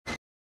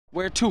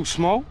Where to,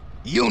 Smoke?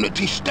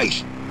 Unity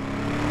Station.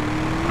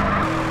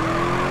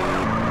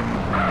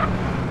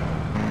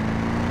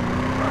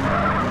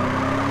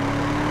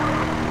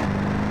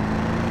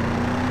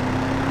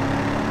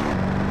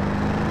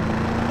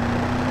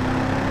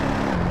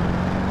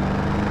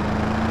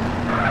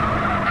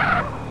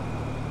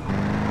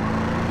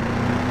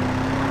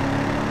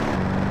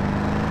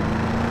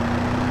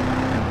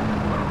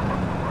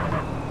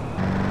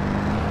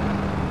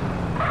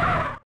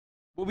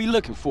 What we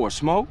looking for,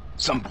 Smoke?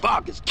 Some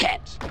Vargas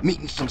cats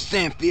meeting some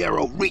San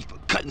Fierro reefer,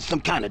 cutting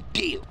some kind of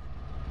deal.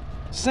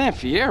 San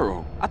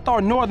Fierro? I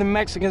thought northern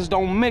Mexicans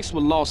don't mix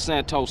with Los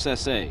Santos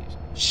SAs.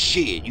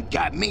 Shit, you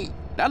got me.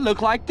 That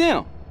look like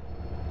them.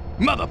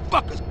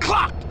 Motherfuckers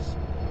clocked us.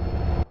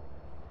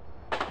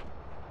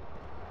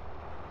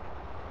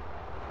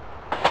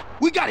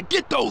 We gotta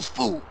get those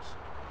fools.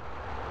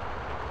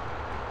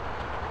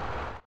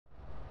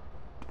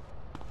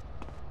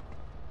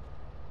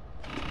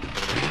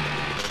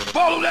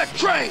 Follow that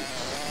train!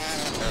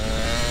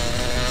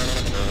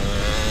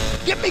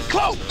 Get me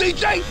close,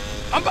 CJ!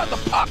 I'm about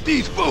to pop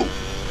these fools!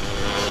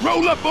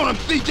 Roll up on them,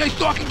 CJ,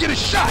 so I can get a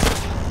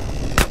shot!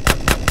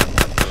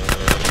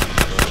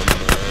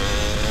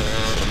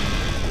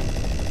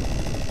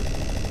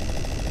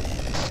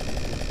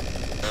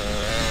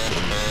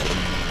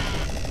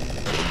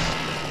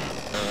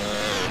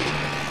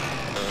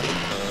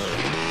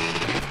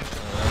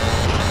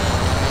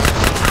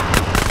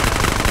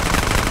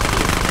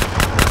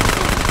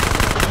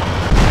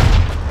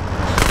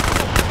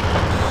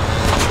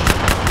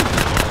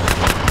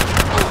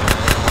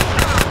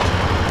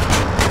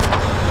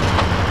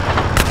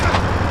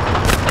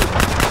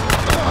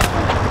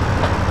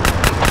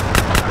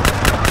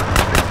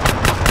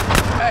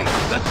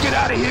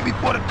 Out of here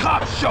before the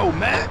cops show,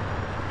 man!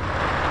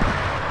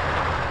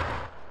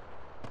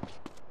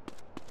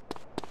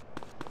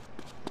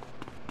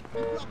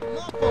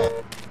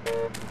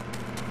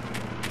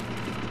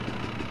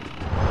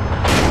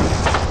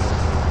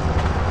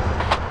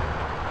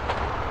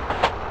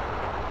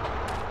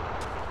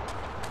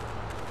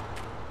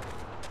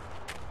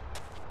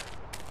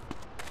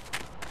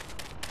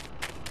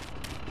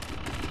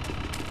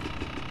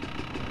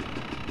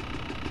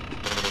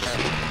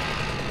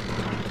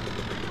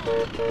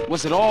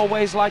 Was it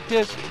always like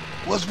this?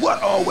 Was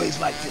what always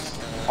like this?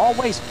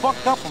 Always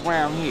fucked up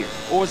around here?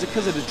 Or is it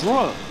because of the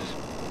drugs?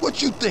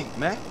 What you think,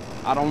 man?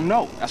 I don't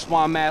know. That's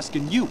why I'm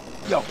asking you.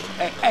 Yo,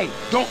 hey,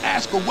 don't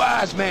ask a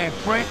wise man,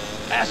 Frank.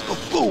 Ask a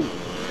fool.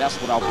 That's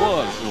what I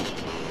was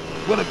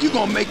doing. Well, if you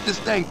gonna make this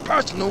thing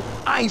personal,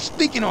 I ain't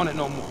speaking on it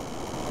no more.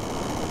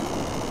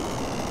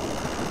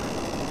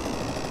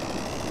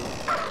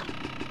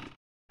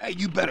 Hey,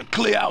 you better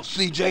clear out,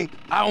 CJ.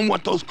 I don't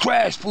want those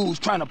crash fools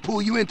trying to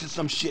pull you into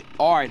some shit.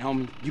 All right,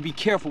 homie. You be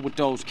careful with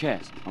those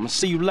cats. I'ma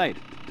see you later.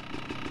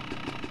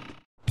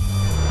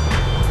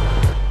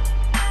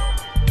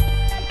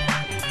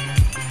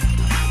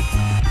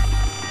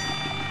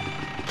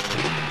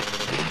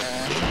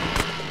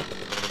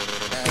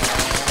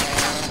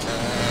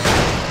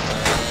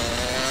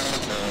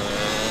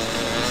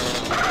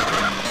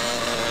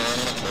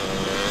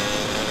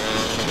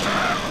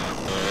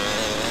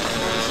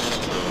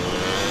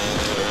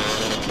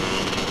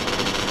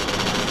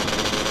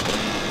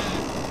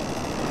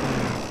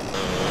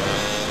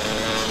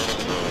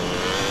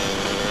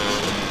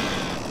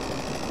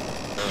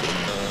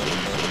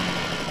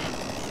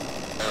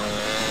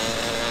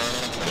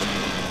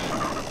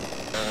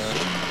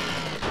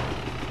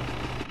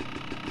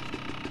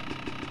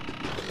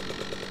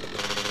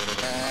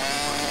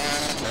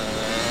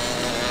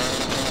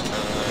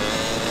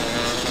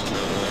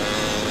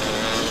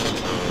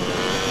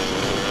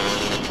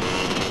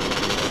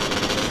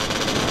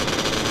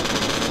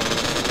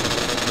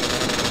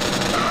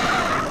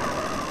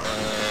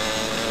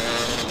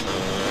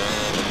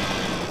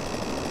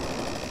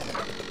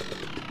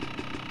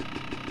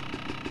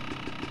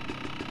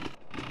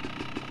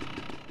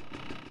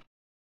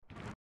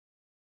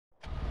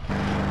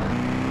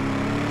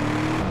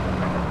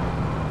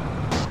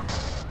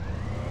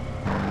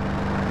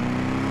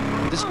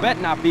 This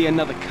better not be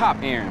another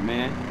cop errand,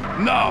 man.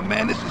 No,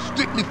 man, this is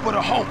strictly for the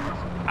homies.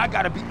 I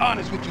gotta be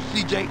honest with you,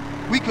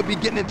 CJ. We could be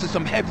getting into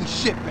some heavy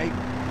shit, babe.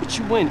 What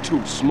you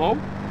into, Smoke?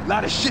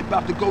 Lot of shit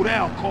about to go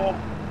down, Carl.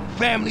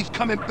 Families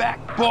coming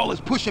back,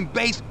 ballers pushing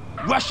base,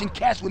 Russian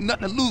cats with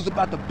nothing to lose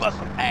about to bust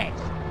some ass.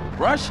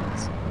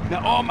 Russians?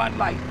 Now, all my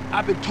life,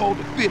 I've been told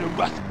to fear the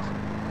Russians.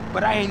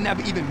 But I ain't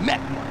never even met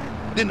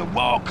one. Then the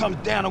wall comes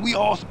down and we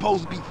all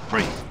supposed to be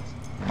friends.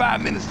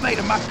 5 minutes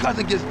later, my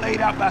cousin gets laid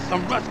out by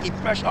some Rusky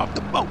fresh off the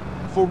boat.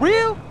 For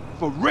real?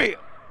 For real.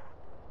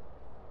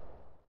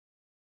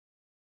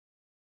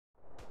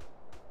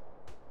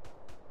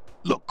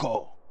 Look,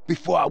 Carl,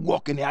 before I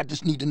walk in there, I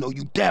just need to know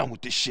you down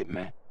with this shit,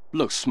 man.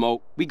 Look,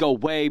 Smoke, we go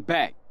way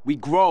back. We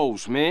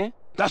grows, man.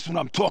 That's what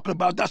I'm talking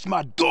about. That's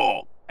my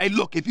dog. Hey,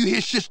 look, if you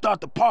hear shit start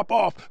to pop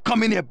off,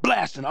 come in here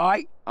blasting, all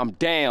right? I'm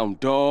down,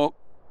 dog.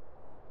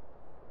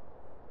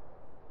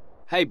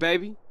 Hey,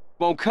 baby,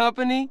 want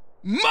company?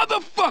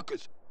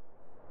 Motherfuckers!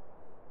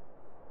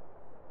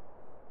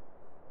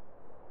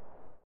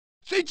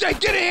 CJ,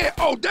 get in here!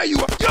 Oh, there you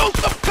are! Use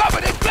some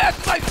cover! They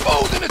blasting like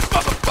fools in this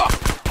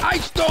motherfucker!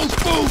 Ice those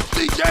fools,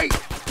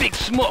 CJ! Big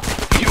Smoke,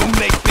 you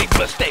make big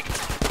mistakes.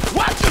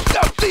 Watch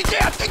yourself,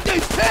 CJ! I think they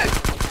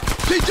pissed!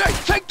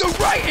 CJ, take the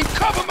right and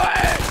cover my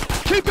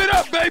ass! Keep it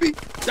up, baby!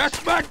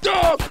 That's my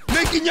dog,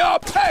 making y'all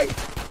pay!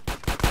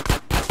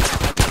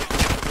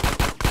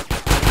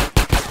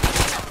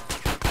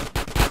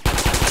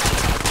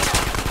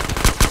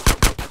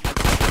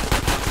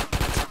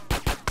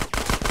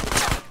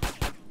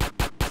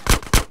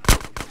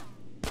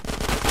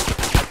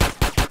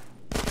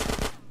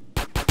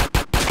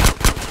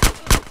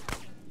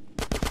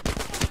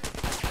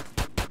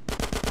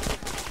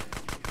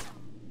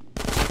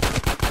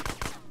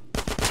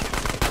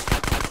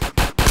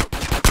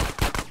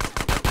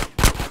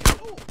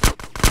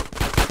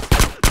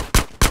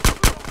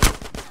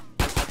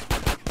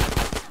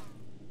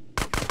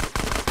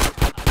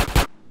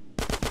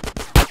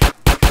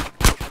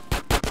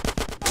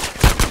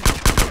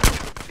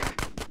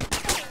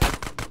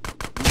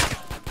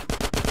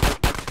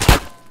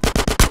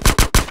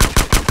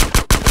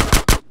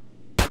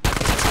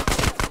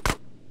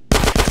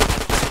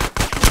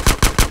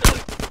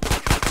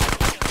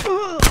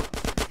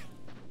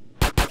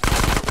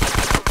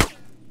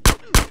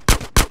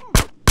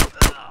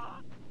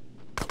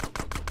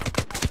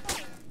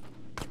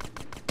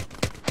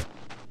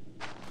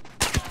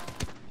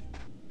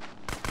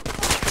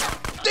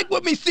 Stick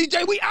with me,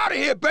 CJ. We out of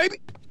here, baby.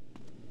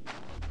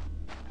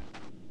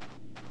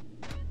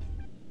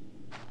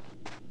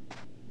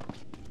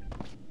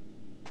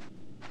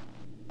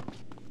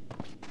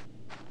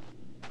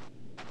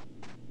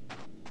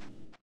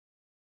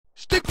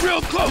 Stick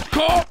real close,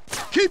 Carl.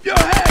 Keep your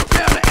head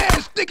down the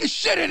air sticking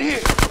shit in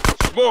here.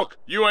 Smoke,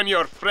 you and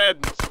your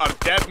friends are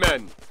dead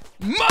men.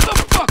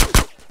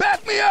 Motherfucker,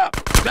 back me up.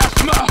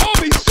 That's my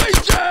homie,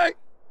 CJ.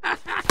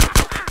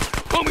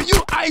 Homie,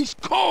 you ice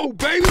cold,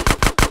 baby.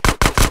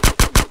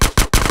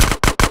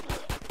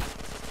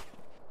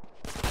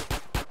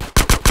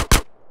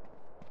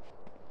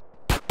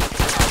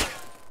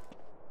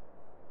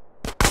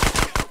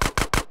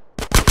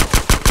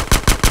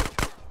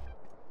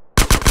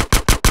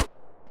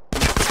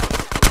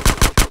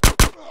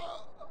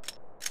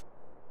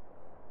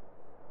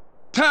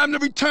 Time to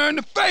return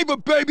the favor,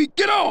 baby.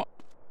 Get on.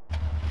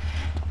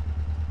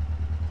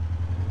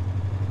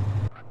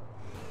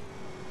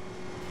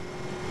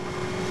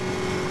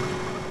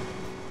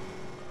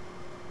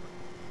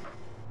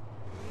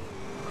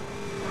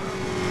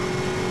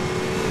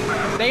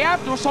 They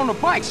after us on the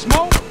bike,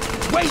 Smoke.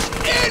 Waste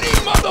any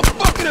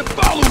motherfucker that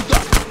follows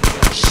us.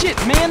 Shit,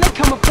 man, they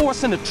coming for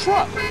us in the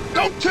truck.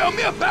 Don't tell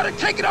me about it.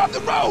 Take it off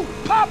the road.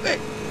 Pop it.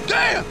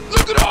 Damn,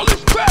 look at all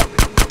this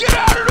traffic. Get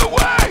out of the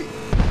way.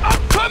 I'm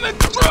coming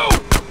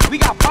through. We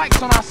got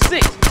bikes on our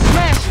six.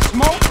 Smash it,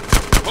 Smoke.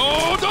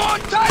 Hold on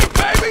tight,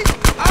 baby.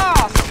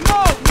 Ah,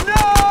 Smoke,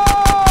 no!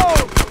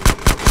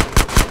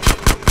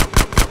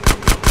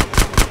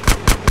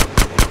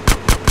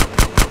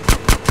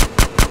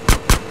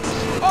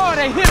 Oh,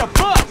 they hit a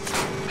bus.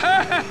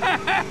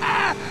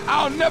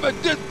 I'll never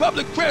diss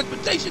public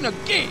transportation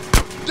again.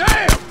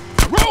 Damn,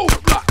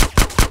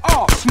 roadblock.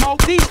 Oh,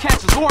 Smoke, these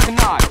cats is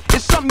organized.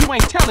 It's something you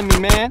ain't telling me,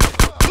 man.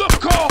 Look,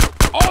 Carl,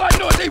 all I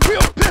know is they real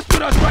pissed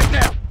with us right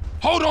now.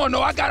 Hold on,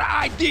 though, I got an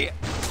idea.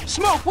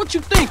 Smoke, what you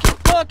thinking?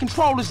 Flood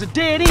control is a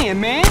dead end,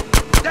 man.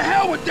 The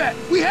hell with that.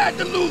 We had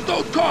to lose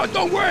those cars.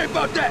 Don't worry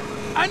about that.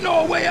 I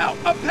know a way out,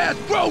 up past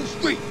Grove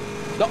Street.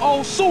 The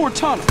old sewer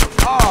tunnel.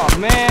 Oh,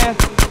 man.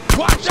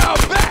 Watch our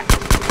back.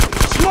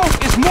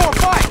 Smoke is more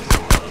bikes.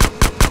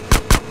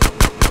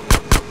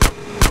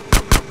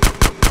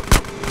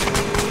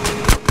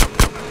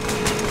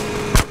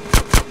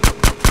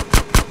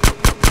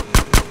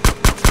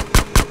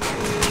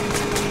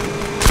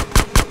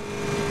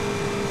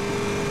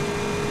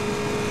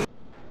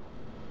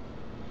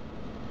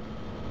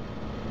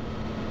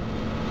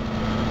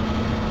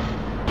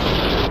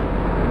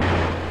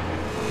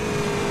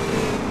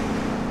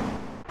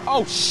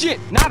 Oh shit,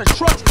 now the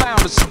truck's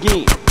found us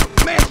again.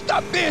 Man,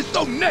 stop being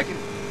so negative.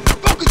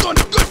 Focus on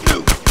the good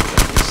news.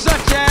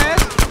 Such as?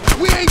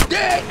 We ain't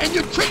dead and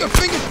your trigger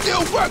finger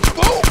still works,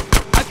 fool.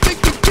 I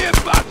think the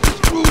gearbox is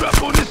screwed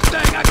up on this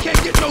thing. I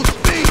can't get no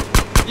speed.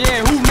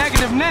 Yeah, who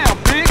negative now,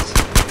 Biggs?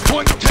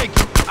 Point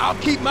taken. I'll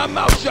keep my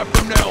mouth shut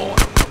from now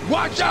on.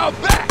 Watch our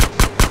backs.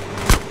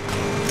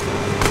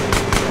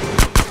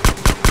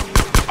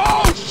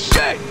 Oh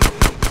shit!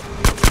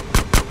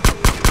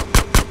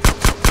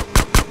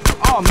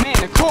 Oh man,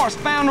 the car's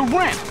found a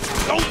ramp.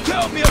 Don't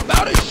tell me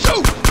about it,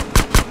 shoot!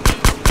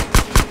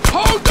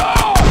 Hold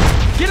on!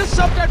 Get us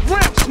up that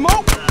ramp,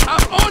 Smoke!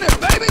 I'm on it,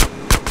 baby!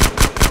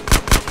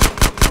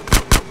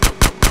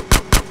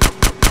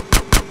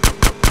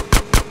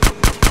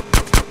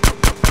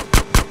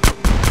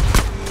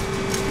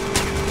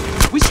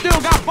 We still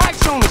got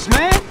bikes on us,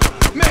 man!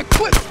 Man,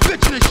 quit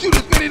bitching and shoot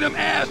as many of them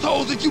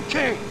assholes as you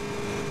can!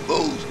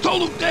 Who's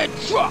total dead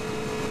truck?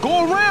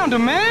 Go around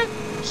him, man!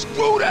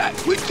 Screw that!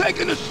 We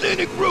taking the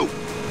scenic route!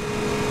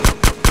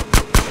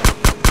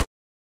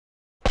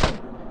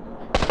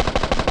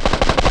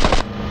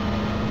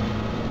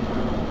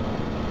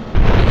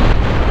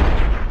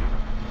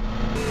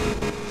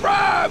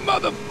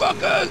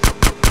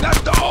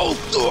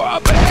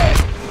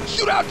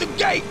 shoot out the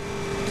gate!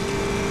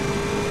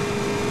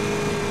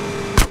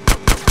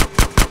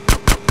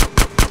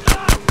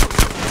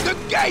 The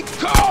gate,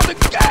 Carl, the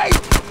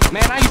gate!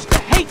 Man, I used to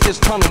hate this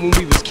tunnel when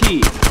we was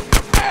kids.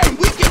 Hey,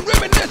 we can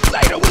reminisce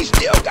later, we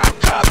still got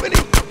company!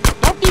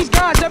 Don't these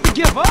guys ever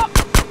give up?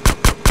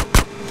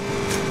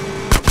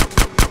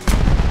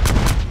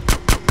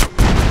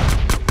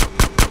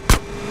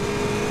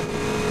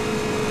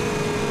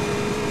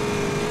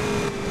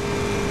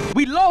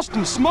 We lost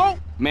them, Smoke!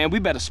 Man, we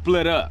better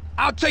split up.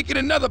 I'll take it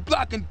another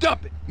block and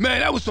dump it. Man,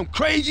 that was some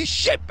crazy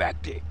shit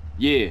back there.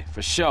 Yeah,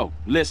 for sure.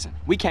 Listen,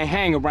 we can't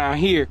hang around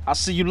here. I'll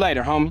see you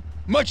later, homie.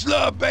 Much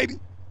love, baby.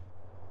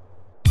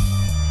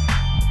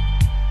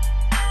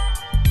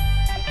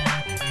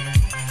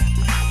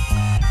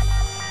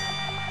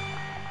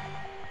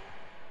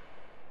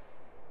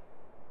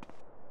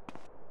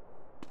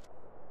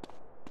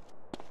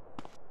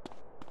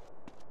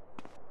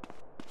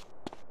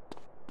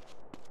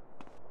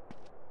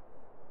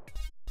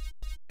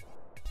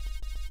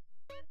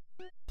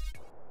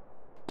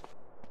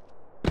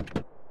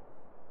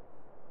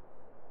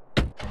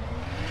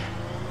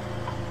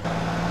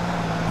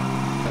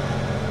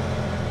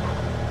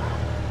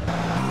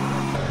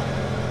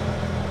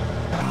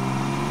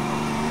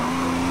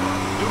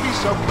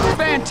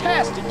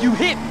 Fantastic, you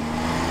hit me.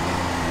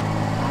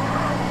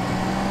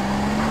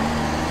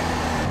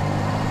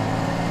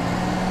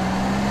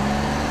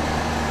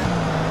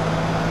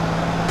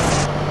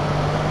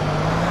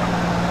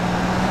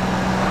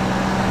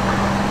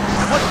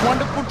 What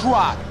wonderful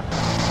driving.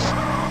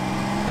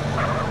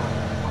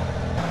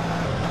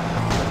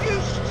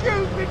 You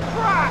stupid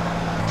crap!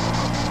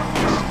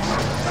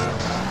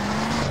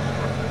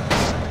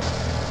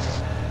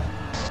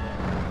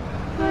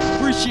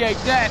 Appreciate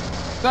that.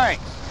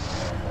 Thanks.